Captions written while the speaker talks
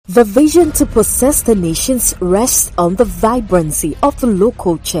The vision to possess the nations rests on the vibrancy of the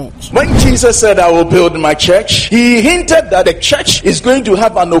local church. When Jesus said, I will build my church, he hinted that the church is going to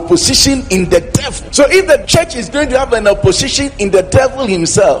have an opposition in the devil. So if the church is going to have an opposition in the devil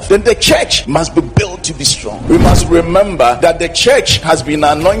himself, then the church must be built to be strong. We must remember that the church has been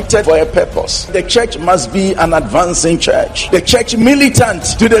anointed for a purpose. The church must be an advancing church. The church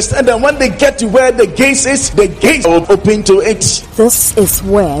militant to the extent that when they get to where the gates is, the gates will open to it. This is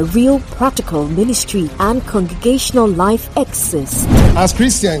where real practical ministry and congregational life exists. As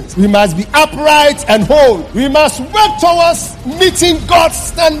Christians, we must be upright and whole. We must work towards meeting God's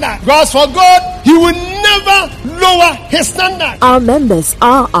standard. Because for God, He will never lower His standard. Our members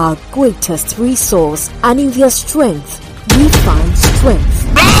are our greatest resource, and in their strength, we find strength.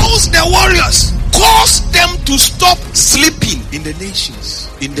 Rouse the warriors. Cause them to stop sleeping in the nations,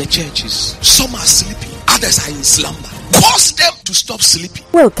 in the churches. Some are sleeping, others are in slumber. Cause them to stop sleeping.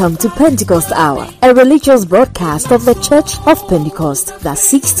 Welcome to Pentecost Hour, a religious broadcast of the Church of Pentecost that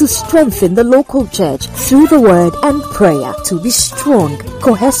seeks to strengthen the local church through the word and prayer to be strong,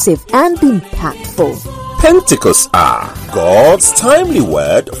 cohesive, and impactful. Pentecost Hour, God's timely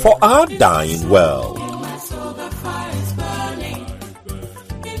word for our dying world.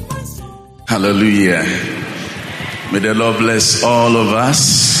 Hallelujah. May the Lord bless all of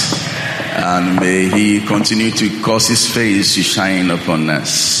us, and may He continue to cause His face to shine upon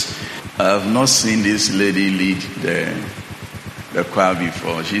us. I have not seen this lady lead the choir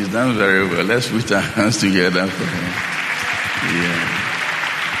before. She's done very well. Let's put our hands together for her. Yeah.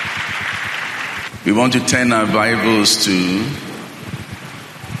 We want to turn our Bibles to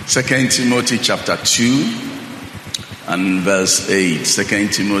 2 Timothy chapter 2 and verse 8. 2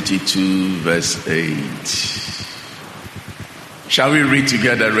 Timothy 2 verse 8. Shall we read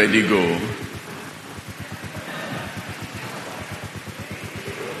together? Ready, go.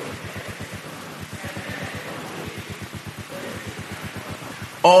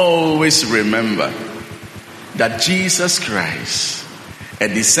 Always remember that Jesus Christ, a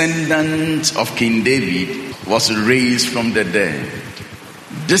descendant of King David, was raised from the dead.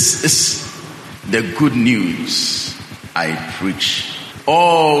 This is the good news I preach.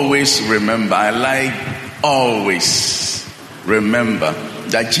 Always remember, I like always remember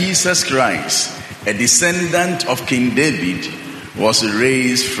that Jesus Christ, a descendant of King David, was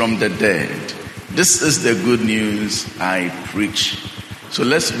raised from the dead. This is the good news I preach. So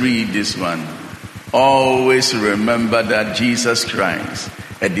let's read this one. Always remember that Jesus Christ,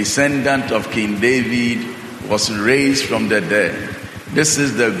 a descendant of King David, was raised from the dead. This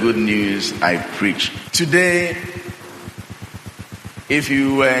is the good news I preach. Today, if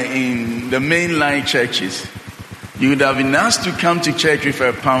you were in the mainline churches, you would have been asked to come to church with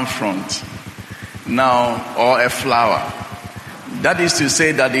a palm front now, or a flower. That is to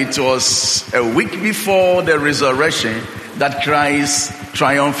say that it was a week before the resurrection that Christ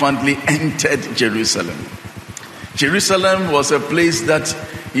triumphantly entered Jerusalem. Jerusalem was a place that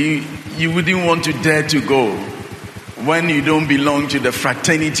you wouldn't want to dare to go when you don't belong to the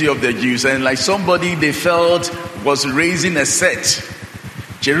fraternity of the Jews. And like somebody they felt was raising a set,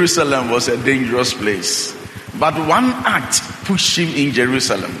 Jerusalem was a dangerous place. But one act pushed him in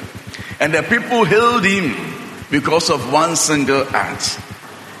Jerusalem, and the people hailed him because of one single act: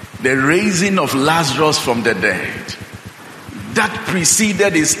 the raising of Lazarus from the dead. That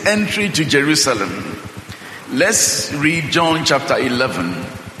preceded his entry to Jerusalem. Let's read John chapter 11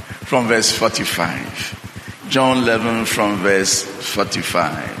 from verse 45. John 11 from verse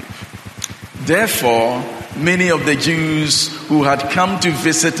 45. Therefore, many of the Jews who had come to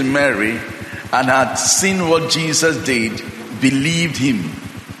visit Mary and had seen what Jesus did believed him.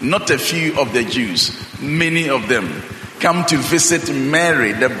 Not a few of the Jews, many of them come to visit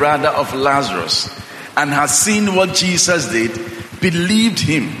Mary, the brother of Lazarus, and had seen what Jesus did, believed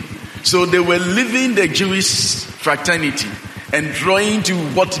him. So they were leaving the Jewish fraternity and drawing to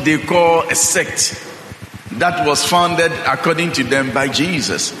what they call a sect that was founded according to them by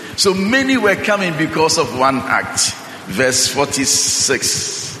Jesus. So many were coming because of one act. Verse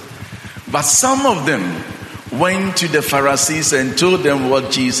 46. But some of them went to the Pharisees and told them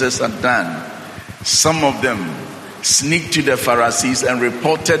what Jesus had done. Some of them sneaked to the Pharisees and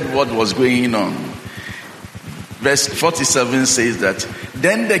reported what was going on. Verse 47 says that,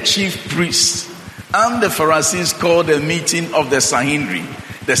 then the chief priests and the Pharisees called a meeting of the Sanhedrin.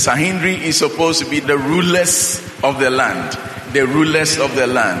 The Sanhedrin is supposed to be the rulers of the land. The rulers of the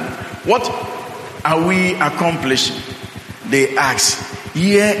land. What are we accomplishing? They asked,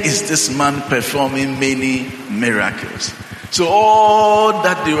 here is this man performing many miracles. So all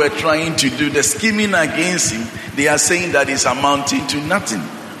that they were trying to do, the scheming against him, they are saying that it's amounting to nothing.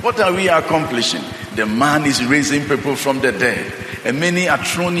 What are we accomplishing? The man is raising people from the dead, and many are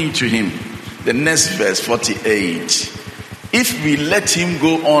thrown into him. The next verse, 48. If we let him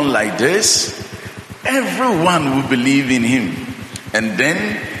go on like this, everyone will believe in him. And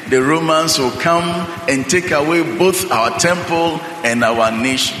then the Romans will come and take away both our temple and our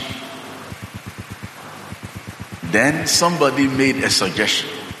nation. Then somebody made a suggestion.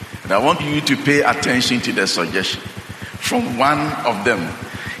 And I want you to pay attention to the suggestion from one of them.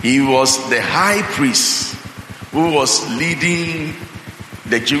 He was the high priest who was leading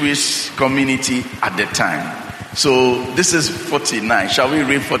the Jewish community at the time. So this is 49. Shall we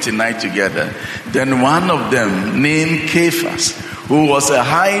read 49 together? Then one of them, named Caiaphas, who was a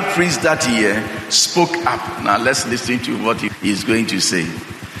high priest that year, spoke up. Now let's listen to what he is going to say.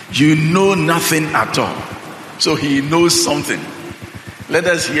 You know nothing at all. So he knows something. Let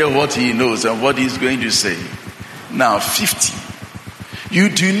us hear what he knows and what he's going to say. Now 50. You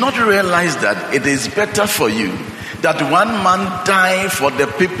do not realize that it is better for you that one man die for the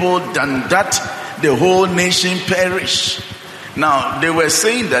people than that the whole nation perish. Now they were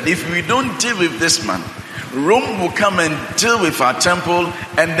saying that if we don't deal with this man, Rome will come and deal with our temple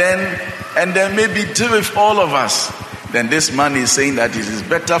and then maybe deal with all of us. Then this man is saying that it is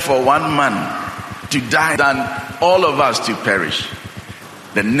better for one man to die than all of us to perish.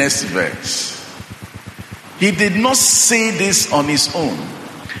 The next verse. He did not say this on his own,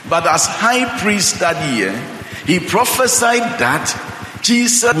 but as high priest that year, he prophesied that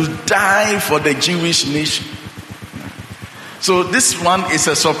Jesus would die for the Jewish nation. So this one is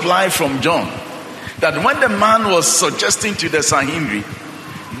a supply from John. That when the man was suggesting to the Sanhedrin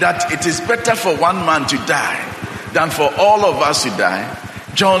that it is better for one man to die than for all of us to die,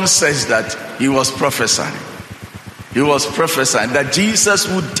 John says that he was prophesying. He was prophesying that Jesus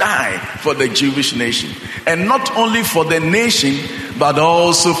would die for the Jewish nation. And not only for the nation, but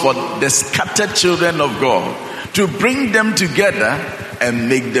also for the scattered children of God, to bring them together and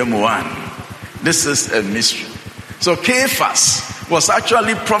make them one. This is a mystery. So Caiaphas was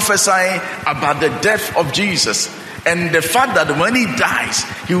actually prophesying about the death of Jesus and the fact that when he dies,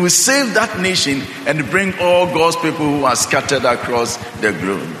 he will save that nation and bring all God's people who are scattered across the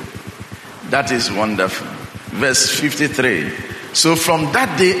globe. That is wonderful. Verse 53. So from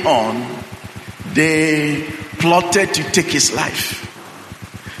that day on, they plotted to take his life.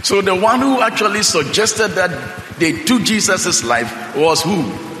 So the one who actually suggested that they took Jesus' life was who?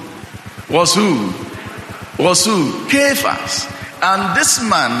 Caiaphas. And this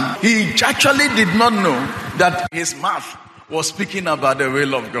man, he actually did not know that his mouth was speaking about the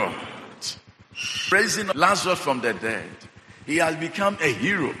will of God. Raising Lazarus from the dead. He has become a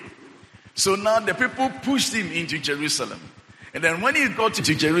hero. So now the people pushed him into Jerusalem. And then when he got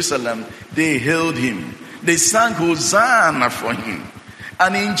to Jerusalem, they hailed him. They sang Hosanna for him.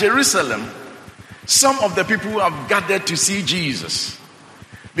 And in Jerusalem, some of the people who have gathered to see Jesus,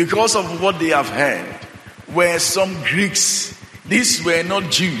 because of what they have heard, were some Greeks. These were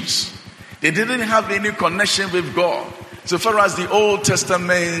not Jews. They didn't have any connection with God, so far as the Old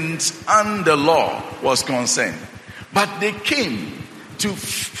Testament and the law was concerned. But they came to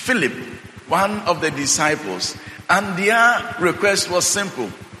Philip, one of the disciples, and their request was simple.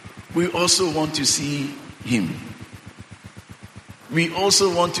 We also want to see him. We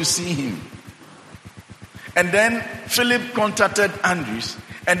also want to see him. And then Philip contacted Andrews,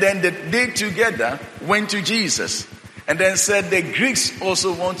 and then they together went to Jesus and then said, the Greeks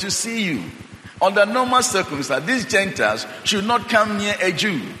also want to see you. Under normal circumstances, these Gentiles should not come near a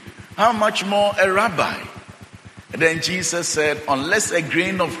Jew. How much more a rabbi? And then Jesus said, unless a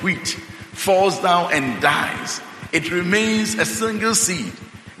grain of wheat falls down and dies, it remains a single seed.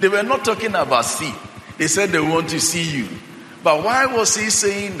 They were not talking about seed. They said they want to see you. But why was he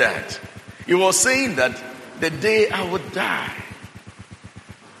saying that? He was saying that the day I would die,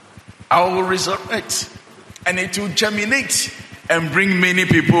 I will resurrect, and it will germinate and bring many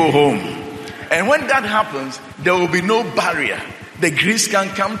people home. And when that happens, there will be no barrier. The Greeks can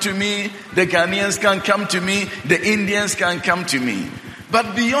come to me, the Ghanaians can come to me, the Indians can come to me.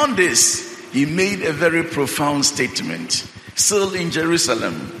 But beyond this, he made a very profound statement. Still in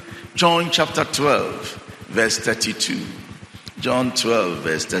Jerusalem, John chapter 12, verse 32. John 12,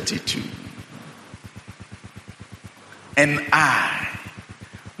 verse 32. And I,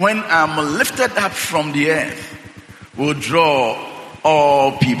 when I'm lifted up from the earth, will draw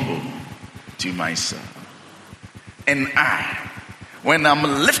all people to myself. And I, when I'm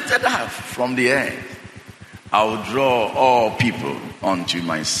lifted up from the earth, I will draw all people unto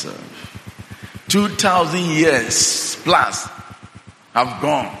myself. 2,000 years plus have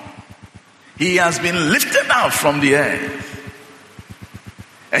gone. He has been lifted out from the earth.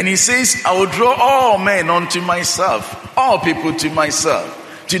 And he says, I will draw all men unto myself, all people to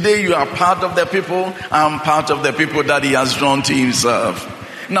myself. Today you are part of the people. I'm part of the people that he has drawn to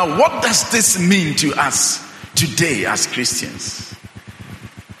himself. Now, what does this mean to us today as Christians?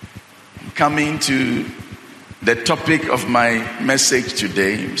 Coming to the topic of my message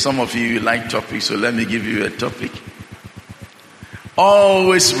today. Some of you like topics, so let me give you a topic.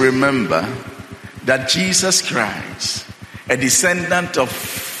 Always remember that Jesus Christ, a descendant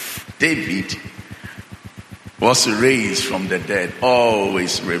of David, was raised from the dead.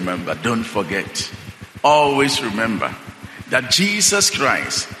 Always remember, don't forget. Always remember that Jesus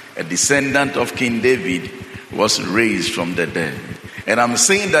Christ, a descendant of King David, was raised from the dead. And I'm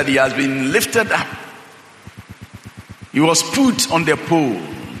saying that he has been lifted up. He was put on the pole.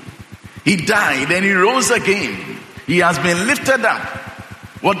 He died and he rose again. He has been lifted up.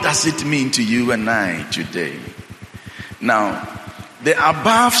 What does it mean to you and I today? Now, the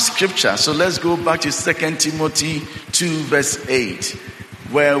above scripture, so let's go back to 2 Timothy 2 verse 8,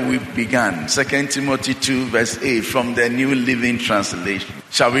 where we began. 2 Timothy 2 verse 8 from the New Living Translation.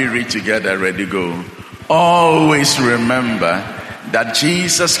 Shall we read together? Ready, go. Always remember that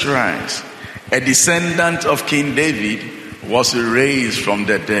Jesus Christ, a descendant of King David, was raised from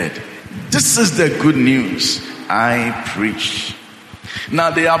the dead. This is the good news I preach.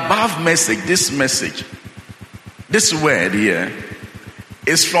 Now the above message, this word here,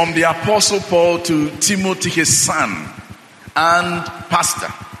 is from the Apostle Paul to Timothy, his son and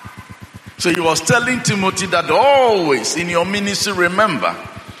pastor. So he was telling Timothy that always in your ministry remember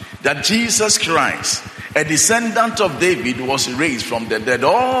that Jesus Christ, a descendant of David, was raised from the dead.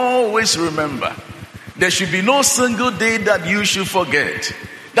 Always remember. There should be no single day that you should forget.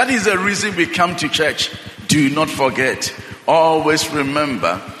 That is the reason we come to church. Do not forget. Always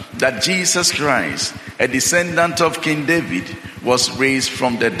remember that Jesus Christ, a descendant of King David, was raised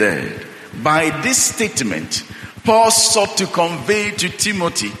from the dead. By this statement, Paul sought to convey to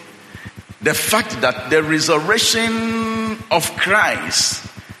Timothy the fact that the resurrection of Christ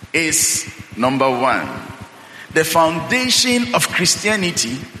is, number one, the foundation of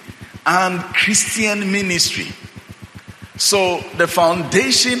Christianity and Christian ministry. So the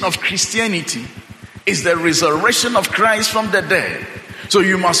foundation of Christianity is the resurrection of Christ from the dead. So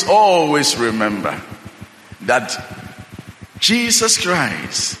you must always remember that Jesus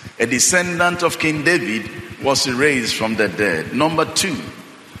Christ, a descendant of King David, was raised from the dead. Number two,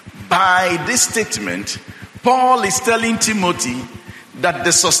 by this statement, Paul is telling Timothy that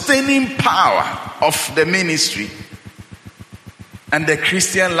the sustaining power of the ministry and the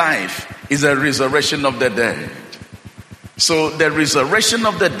Christian life is a resurrection of the dead. So the resurrection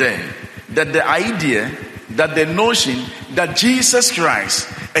of the dead, that the idea, that the notion that Jesus Christ,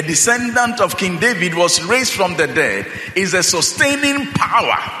 a descendant of King David, was raised from the dead is a sustaining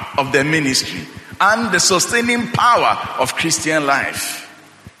power of the ministry and the sustaining power of Christian life.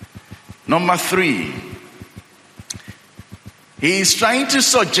 Number three, he is trying to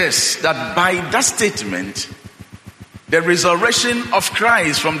suggest that by that statement, the resurrection of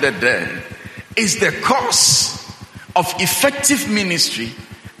Christ from the dead is the cause of effective ministry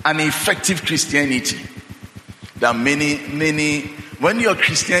and effective Christianity. There are many, when your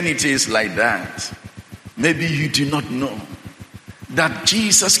Christianity is like that, maybe you do not know that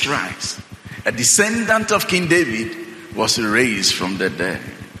Jesus Christ, a descendant of King David, was raised from the dead.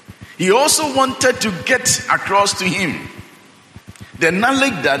 He also wanted to get across to him the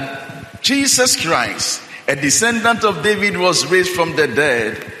knowledge that Jesus Christ, a descendant of David, was raised from the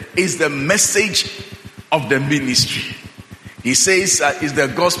dead is the message of the ministry. He says is the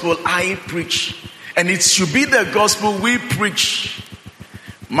gospel I preach. And it should be the gospel we preach.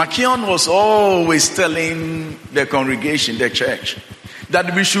 Makion was always telling the congregation, the church,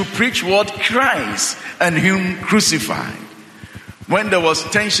 that we should preach what? Christ and him crucified. When there was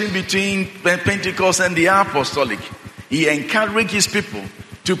tension between Pentecost and the apostolic, he encouraged his people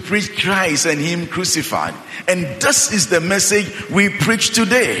to preach Christ and him crucified. And this is the message we preach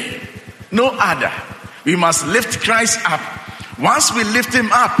today. No other. We must lift Christ up. Once we lift him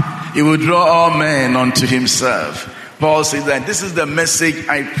up, he will draw all men unto himself. Paul says that this is the message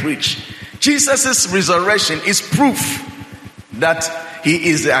I preach. Jesus' resurrection is proof that he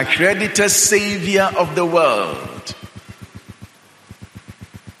is the accredited savior of the world.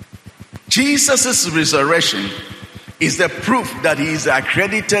 Jesus' resurrection is the proof that he is the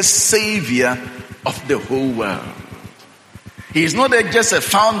accredited savior of the whole world. He is not just a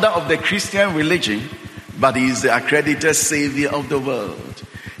founder of the Christian religion, but he is the accredited savior of the world.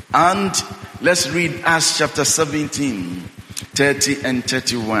 And let's read Acts chapter 17, 30 and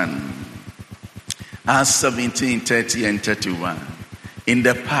 31. Acts 17, 30 and 31. In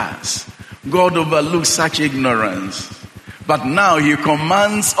the past, God overlooked such ignorance. But now he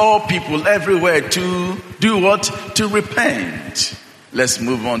commands all people everywhere to do what? To repent. Let's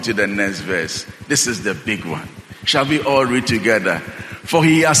move on to the next verse. This is the big one. Shall we all read together? For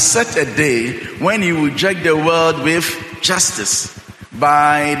he has set a day when he will judge the world with justice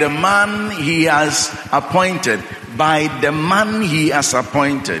by the man he has appointed. By the man he has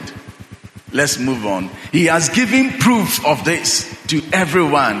appointed. Let's move on. He has given proof of this to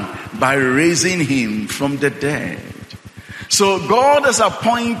everyone by raising him from the dead. So God has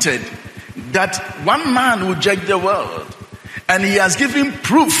appointed that one man will judge the world. And he has given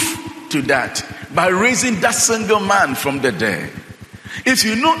proof to that by raising that single man from the dead. If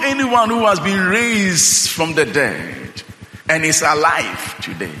you know anyone who has been raised from the dead and is alive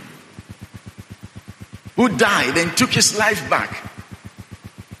today, who died and took his life back,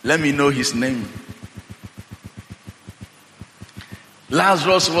 let me know his name.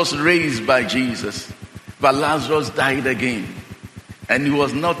 Lazarus was raised by Jesus, but Lazarus died again. And he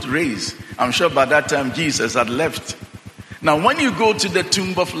was not raised. I'm sure by that time Jesus had left. Now when you go to the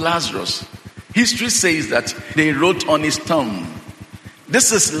tomb of Lazarus, history says that they wrote on his tomb,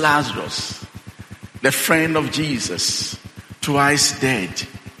 this is Lazarus, the friend of Jesus, twice dead.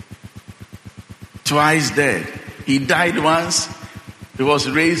 Twice dead. He died once, he was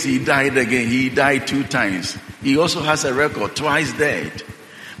raised, he died again. He died 2 times. He also has a record, twice dead.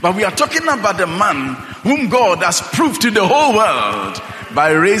 But we are talking about the man whom God has proved to the whole world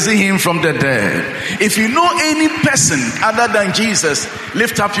by raising him from the dead. If you know any person other than Jesus,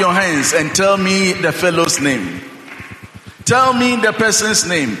 lift up your hands and tell me the fellow's name. Tell me the person's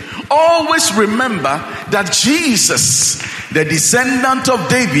name. Always remember that Jesus, the descendant of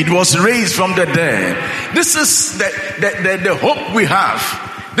David, was raised from the dead. This is the hope we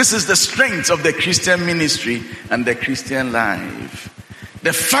have. This is the strength of the Christian ministry and the Christian life.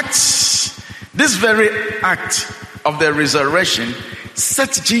 The facts, this very act of the resurrection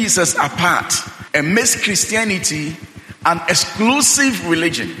sets Jesus apart and makes Christianity an exclusive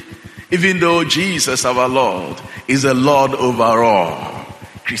religion, even though Jesus, our Lord, is the Lord over all.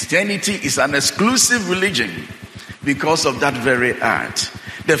 Christianity is an exclusive religion because of that very act.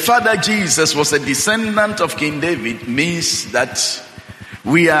 The Father Jesus was a descendant of King David means that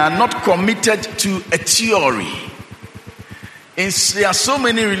we are not committed to a theory. There are so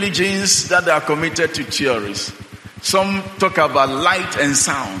many religions that are committed to theories. Some talk about light and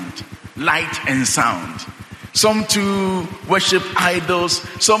sound. Light and sound. Some to worship idols.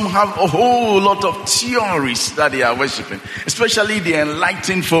 Some have a whole lot of theories that they are worshiping. Especially the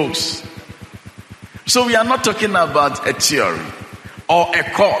enlightened folks. So we are not talking about a theory or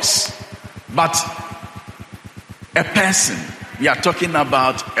a course, but a person. We are talking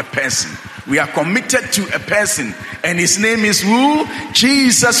about a person. We are committed to a person, and his name is who?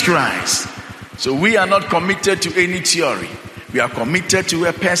 Jesus Christ. So we are not committed to any theory. We are committed to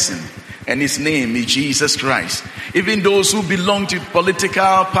a person, and his name is Jesus Christ. Even those who belong to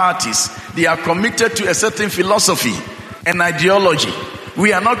political parties, they are committed to a certain philosophy and ideology.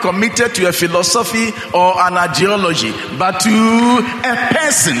 We are not committed to a philosophy or an ideology, but to a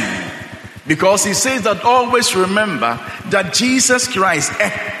person. Because he says that always remember that Jesus Christ,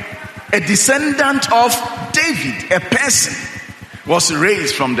 a descendant of David, a person, was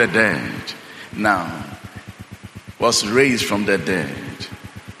raised from the dead. Now, was raised from the dead.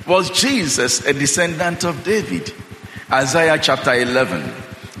 Was Jesus a descendant of David? Isaiah chapter 11,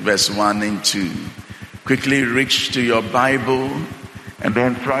 verse 1 and 2. Quickly reach to your Bible and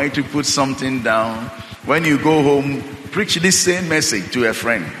then try to put something down. When you go home, preach this same message to a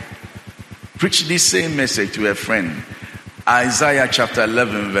friend. Preach this same message to a friend. Isaiah chapter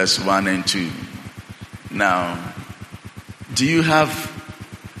 11 verse 1 and 2. Now, do you have,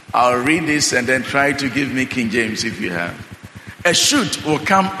 I'll read this and then try to give me King James if you have. A shoot will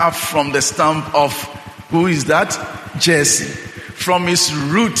come up from the stump of, who is that? Jesse. From his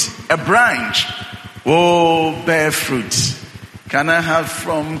root, a branch will bear fruit. Can I have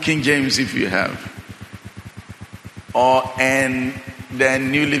from King James if you have? Or and the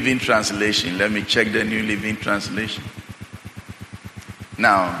New Living Translation. Let me check the New Living Translation.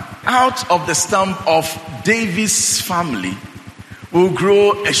 Now, out of the stump of David's family will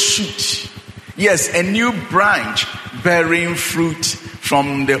grow a shoot. Yes, a new branch bearing fruit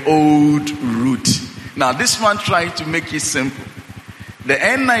from the old root. Now, this one tries to make it simple. The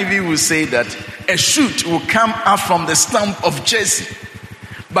NIV will say that a shoot will come up from the stump of Jesse.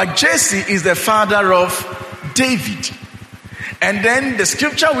 But Jesse is the father of David. And then the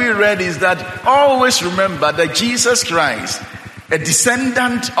scripture we read is that always remember that Jesus Christ, a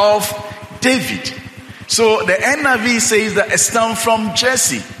descendant of David. So the NIV says that a stem from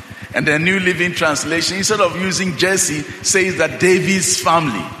Jesse. And the New Living Translation, instead of using Jesse, says that David's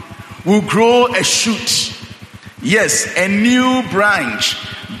family will grow a shoot. Yes, a new branch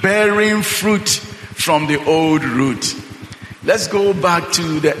bearing fruit from the old root. Let's go back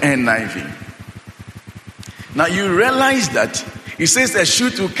to the NIV. Now you realize that it says a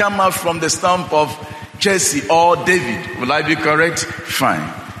shoot will come out from the stump of Jesse or David. Will I be correct?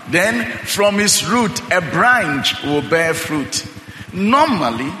 Fine. Then from his root, a branch will bear fruit.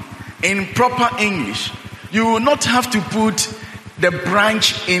 Normally, in proper English, you will not have to put the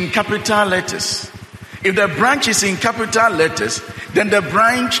branch in capital letters. If the branch is in capital letters, then the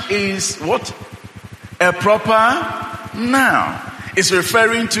branch is what? A proper noun. It's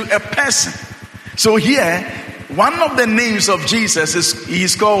referring to a person. So here, one of the names of Jesus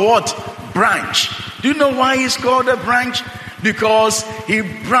is called what? Branch. Do you know why he's called a branch? Because he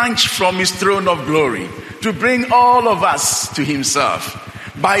branched from his throne of glory to bring all of us to himself.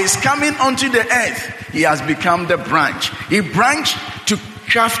 By his coming onto the earth, he has become the branch. He branched to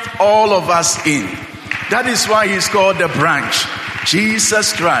graft all of us in. That is why he's called the branch.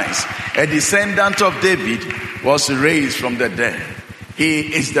 Jesus Christ, a descendant of David, was raised from the dead.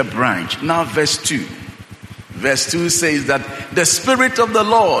 He is the branch. Now verse 2. Verse 2 says that the Spirit of the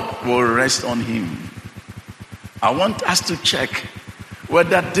Lord will rest on him. I want us to check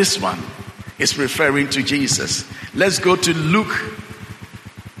whether this one is referring to Jesus. Let's go to Luke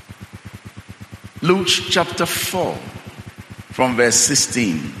chapter 4 from verse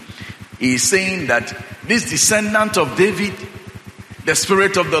 16. He's saying that this descendant of David, the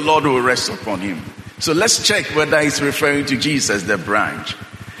Spirit of the Lord will rest upon him. So let's check whether he's referring to Jesus, the branch.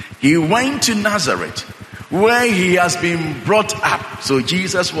 He went to Nazareth, where he has been brought up. So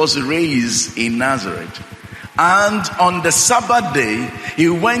Jesus was raised in Nazareth. And on the Sabbath day, he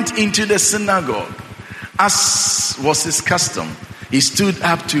went into the synagogue. As was his custom, he stood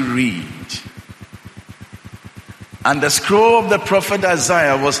up to read. And the scroll of the prophet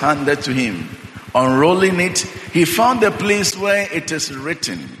Isaiah was handed to him. Unrolling it, he found the place where it is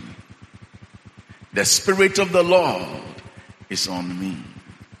written, "The Spirit of the Lord is on me,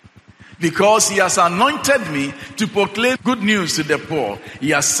 because he has anointed me to proclaim good news to the poor. He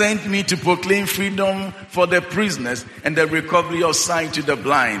has sent me to proclaim freedom for the prisoners and the recovery of sight to the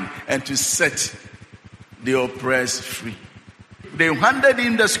blind, and to set the oppressed free." They handed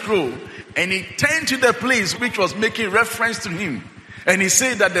him the scroll, and he turned to the place which was making reference to him. And he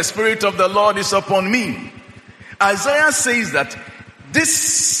said that the Spirit of the Lord is upon me. Isaiah says that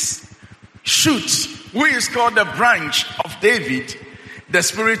this shoot, who is called the branch of David, the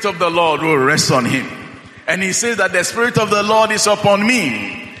Spirit of the Lord will rest on him. And he says that the Spirit of the Lord is upon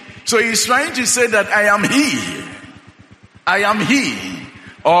me. So he's trying to say that I am he. I am he.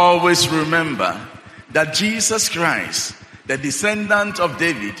 Always remember that Jesus Christ, the descendant of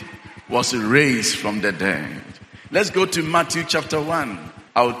David, was raised from the dead. Let's go to Matthew chapter 1.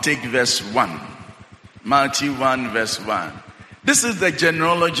 I'll take verse 1. Matthew 1 verse 1. This is the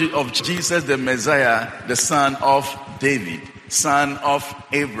genealogy of Jesus the Messiah, the son of David, son of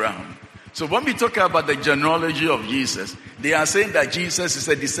Abraham. So when we talk about the genealogy of Jesus, they are saying that Jesus is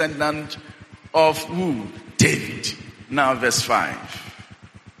a descendant of who? David. Now verse 5.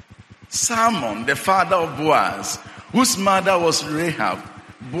 Salmon, the father of Boaz, whose mother was Rahab.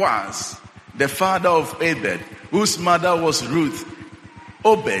 Boaz, the father of Obed, whose mother was Ruth.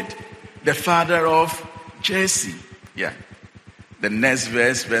 Obed, the father of Jesse. Yeah. The next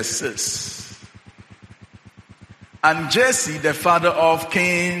verse, verse 6. And Jesse, the father of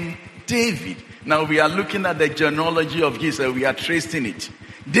King David. Now we are looking at the genealogy of Jesus. We are tracing it.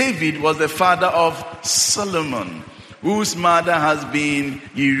 David was the father of Solomon, whose mother has been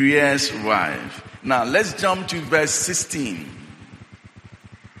Uriah's wife. Now let's jump to verse 16.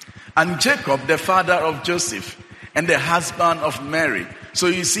 And Jacob, the father of Joseph, and the husband of Mary. So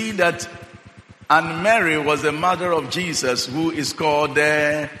you see that, and Mary was the mother of Jesus, who is called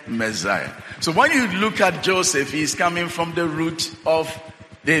the Messiah. So when you look at Joseph, he's coming from the root of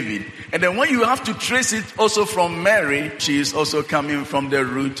David. And then when you have to trace it also from Mary, she is also coming from the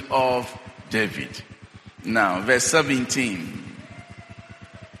root of David. Now, verse 17.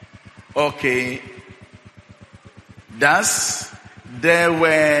 Okay. Thus, there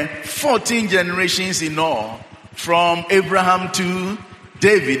were 14 generations in all, from Abraham to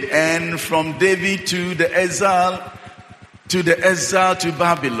David, and from David to the exile to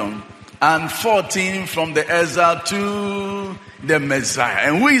Babylon, and 14 from the exile to the Messiah.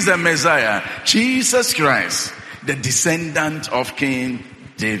 And who is the Messiah? Jesus Christ, the descendant of King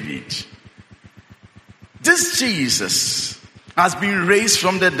David. This Jesus has been raised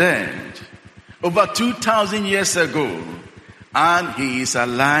from the dead, over 2,000 years ago, and he is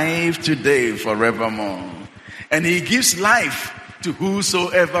alive today forevermore. And he gives life to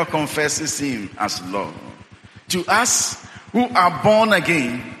whosoever confesses him as Lord. To us who are born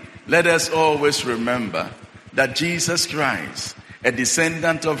again, let us always remember that Jesus Christ, a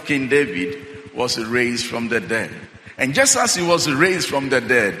descendant of King David, was raised from the dead. And just as he was raised from the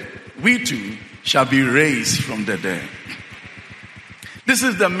dead, we too shall be raised from the dead. This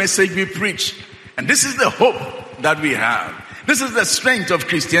is the message we preach. And this is the hope that we have. This is the strength of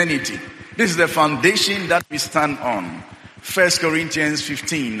Christianity. This is the foundation that we stand on. 1 Corinthians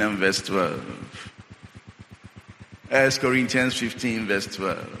 15 and verse 12. 1 Corinthians 15 verse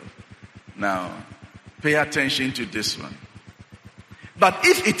 12. Now, pay attention to this one. But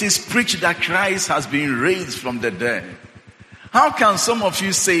if it is preached that Christ has been raised from the dead, how can some of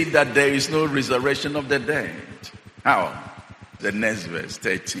you say that there is no resurrection of the dead? How? The next verse,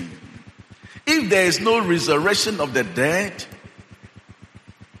 13. If there is no resurrection of the dead,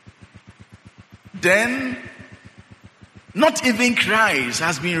 then not even Christ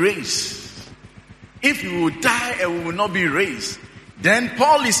has been raised. If we will die and we will not be raised, then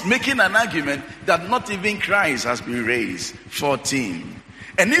Paul is making an argument that not even Christ has been raised. 14.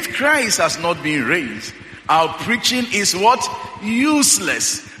 And if Christ has not been raised, our preaching is what?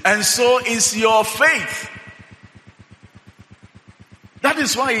 Useless. And so is your faith. That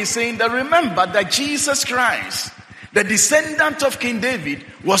is why he's saying that remember that Jesus Christ, the descendant of King David,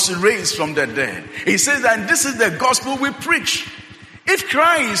 was raised from the dead. He says that this is the gospel we preach. If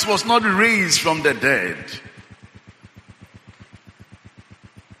Christ was not raised from the dead,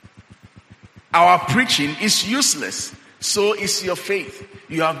 our preaching is useless. So is your faith.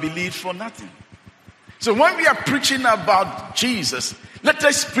 You have believed for nothing. So when we are preaching about Jesus, let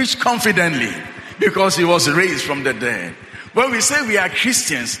us preach confidently because he was raised from the dead. When we say we are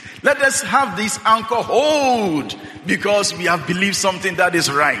Christians, let us have this anchor hold because we have believed something that is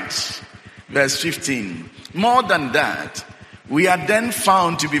right. Verse 15. More than that, we are then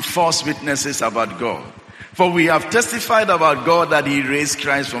found to be false witnesses about God. For we have testified about God that he raised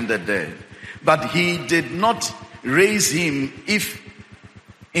Christ from the dead. But he did not raise him if,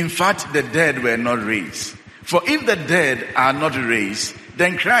 in fact, the dead were not raised. For if the dead are not raised,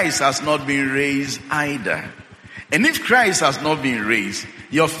 then Christ has not been raised either. And if Christ has not been raised,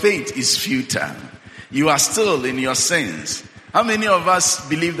 your faith is futile. You are still in your sins. How many of us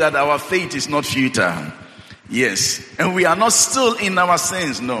believe that our faith is not futile? Yes. And we are not still in our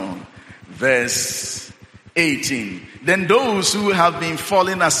sins? No. Verse 18. Then those who have been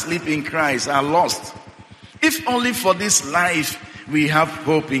falling asleep in Christ are lost. If only for this life we have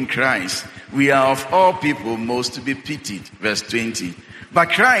hope in Christ, we are of all people most to be pitied. Verse 20.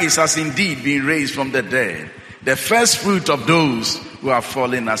 But Christ has indeed been raised from the dead, the first fruit of those who are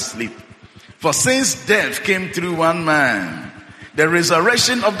fallen asleep. For since death came through one man, the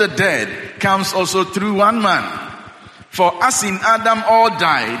resurrection of the dead comes also through one man. For as in Adam all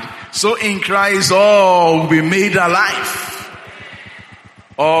died, so in Christ all will be made alive.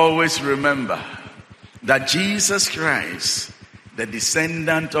 Always remember that Jesus Christ, the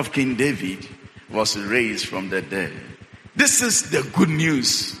descendant of King David, was raised from the dead. This is the good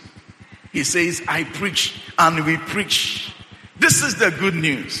news. He says, I preach and we preach. This is the good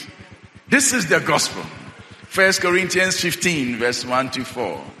news. This is the gospel. 1 Corinthians 15 verse 1 to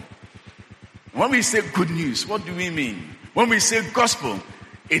 4. When we say good news, what do we mean? When we say gospel,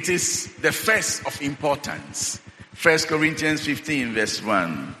 it is the first of importance. 1 Corinthians 15 verse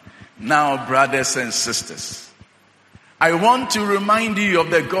 1. Now, brothers and sisters, I want to remind you of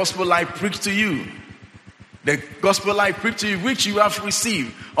the gospel I preached to you. The gospel I preached to you, which you have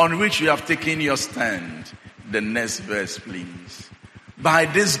received, on which you have taken your stand. The next verse, please. By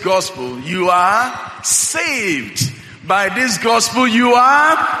this gospel you are saved. By this gospel you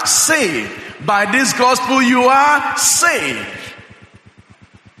are saved. By this gospel you are saved.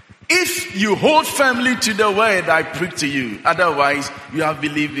 If you hold firmly to the word I preach to you, otherwise you have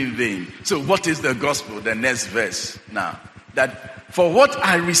believed in vain. So what is the gospel? The next verse now. That for what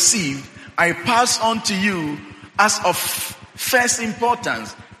I received, I pass on to you as of first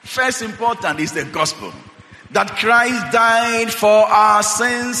importance. First important is the gospel. That Christ died for our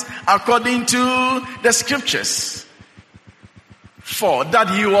sins according to the scriptures. For that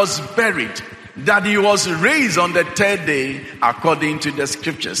he was buried. That he was raised on the third day according to the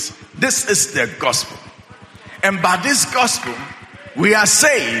scriptures. This is the gospel. And by this gospel, we are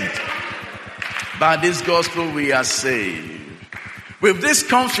saved. By this gospel, we are saved. With this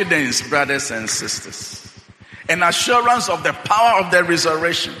confidence, brothers and sisters, and assurance of the power of the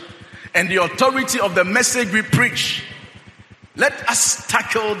resurrection and the authority of the message we preach, let us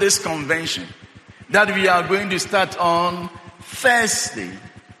tackle this convention that we are going to start on Thursday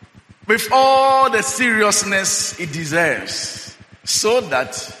with all the seriousness it deserves, so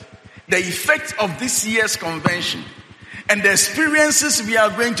that the effect of this year's convention and the experiences we are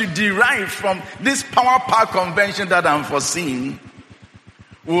going to derive from this power pack convention that I'm foreseeing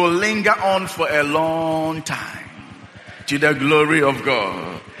will linger on for a long time to the glory of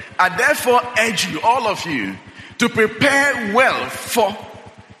God. I therefore urge you, all of you, to prepare well for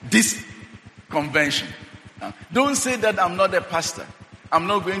this convention. Now, don't say that I'm not a pastor, I'm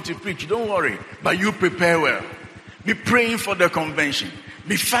not going to preach. Don't worry, but you prepare well. Be praying for the convention.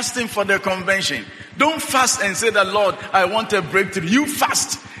 Be fasting for the convention. Don't fast and say that, Lord, I want a breakthrough. You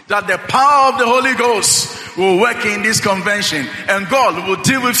fast that the power of the Holy Ghost will work in this convention and God will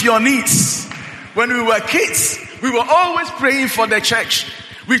deal with your needs. When we were kids, we were always praying for the church.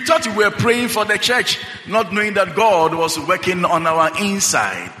 We thought we were praying for the church, not knowing that God was working on our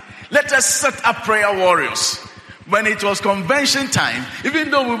inside. Let us set up prayer warriors. When it was convention time,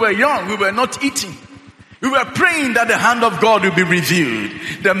 even though we were young, we were not eating. We were praying that the hand of God will be revealed.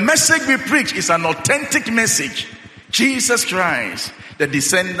 The message we preach is an authentic message. Jesus Christ, the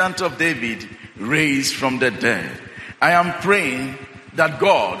descendant of David, raised from the dead. I am praying that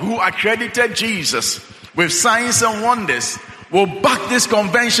God, who accredited Jesus with signs and wonders, will back this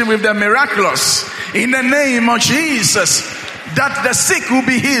convention with the miraculous in the name of Jesus. That the sick will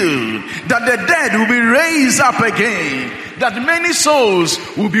be healed, that the dead will be raised up again, that many souls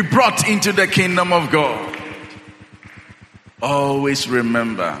will be brought into the kingdom of God. Always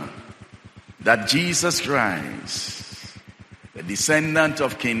remember that Jesus Christ, the descendant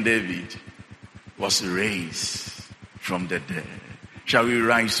of King David, was raised from the dead. Shall we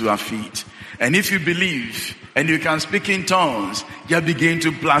rise to our feet? And if you believe and you can speak in tongues, just begin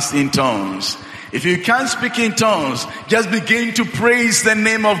to blast in tongues. If you can't speak in tongues, just begin to praise the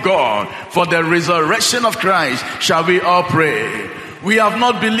name of God for the resurrection of Christ. Shall we all pray? We have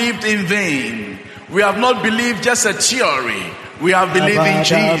not believed in vain. We have not believed just a theory. We have believed in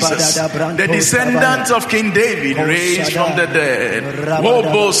Jesus, the descendant of King David, raised from the dead.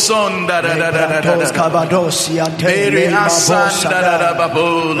 Wobo son da da da da da da. Beri asan da da da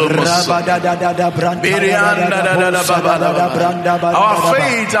babolo moso. Beri an da da da da babala. Our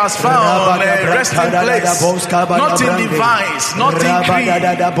faith has found a resting place, not in device, not in creed.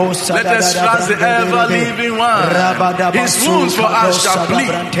 Let us trust the ever-living one. His wounds for us shall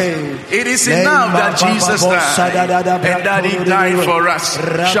bleed. It is enough that Jesus died and that He died for us.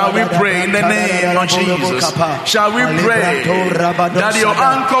 Shall we pray in the name of Jesus? Shall we pray that your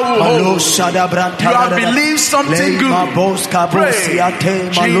anchor will hold? You have believed something good. Pray.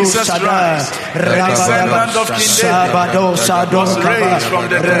 Jesus Christ, the descendant of King David, was raised from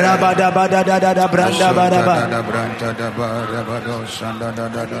the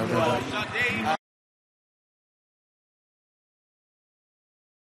dead.